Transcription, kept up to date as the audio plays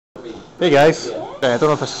Hey guys, I don't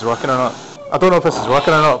know if this is working or not.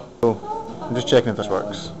 So I'm just checking if this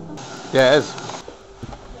works. Yeah, it is.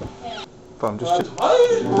 But I'm just checking.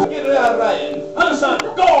 Get it out, Ryan. Understand,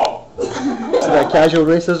 go! It's about casual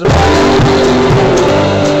racism.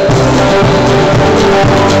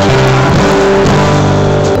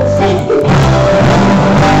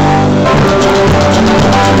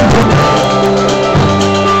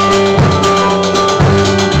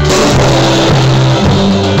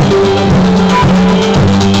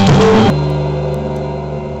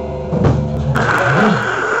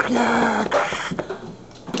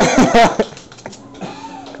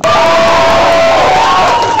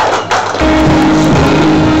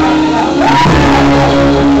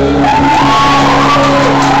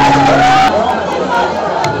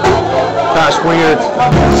 That's weird.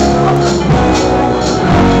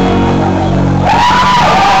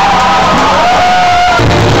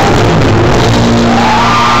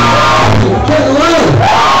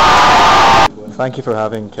 Thank you for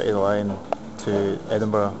having Kitty the Lion to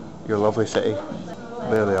Edinburgh, your lovely city.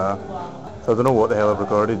 There they are. So I don't know what the hell I've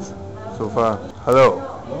recorded so far. Hello.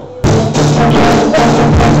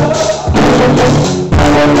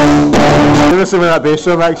 Give us some of that bass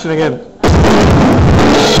drum action again.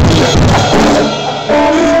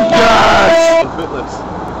 Yes! Footloose.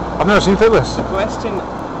 I've never seen Footloose. The question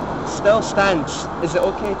still stands. Is it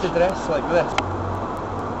okay to dress like this?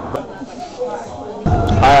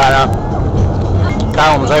 Hi Anna.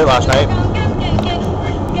 Callum was out last night.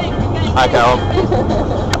 Hi Callum.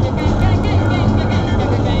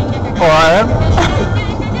 Oh I am.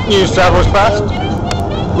 News travels fast.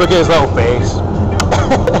 Look at his little face.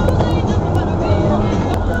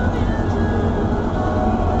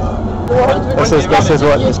 This is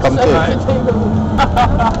what it's come to.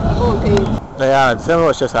 Yeah, tell me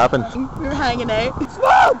what's just happened. We were hanging out.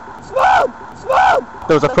 Smoke!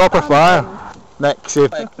 There was a proper fire next to...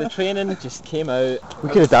 Like the training just came out. We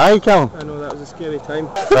could have died, Callum. I know, that was a scary time.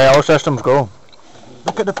 Right, all systems go.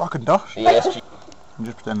 Look at the fucking dust. Yes. I'm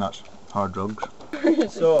just pretending that's hard drugs.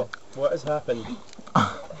 So, what has happened?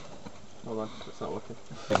 Hold on, it's not working.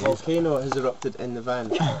 A volcano has erupted in the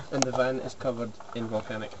van, and the van is covered in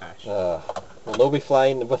volcanic ash. We'll no be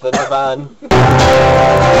flying within the van.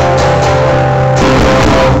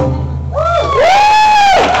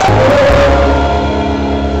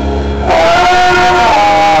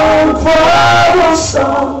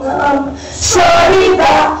 I'm sorry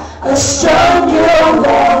that I strung you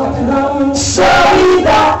along, and I'm sorry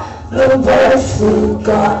that the bird flu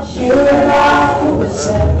got you and I was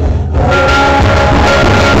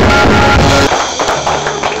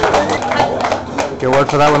Good word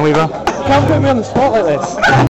for that one, Weaver. You can't put me on the spot like this.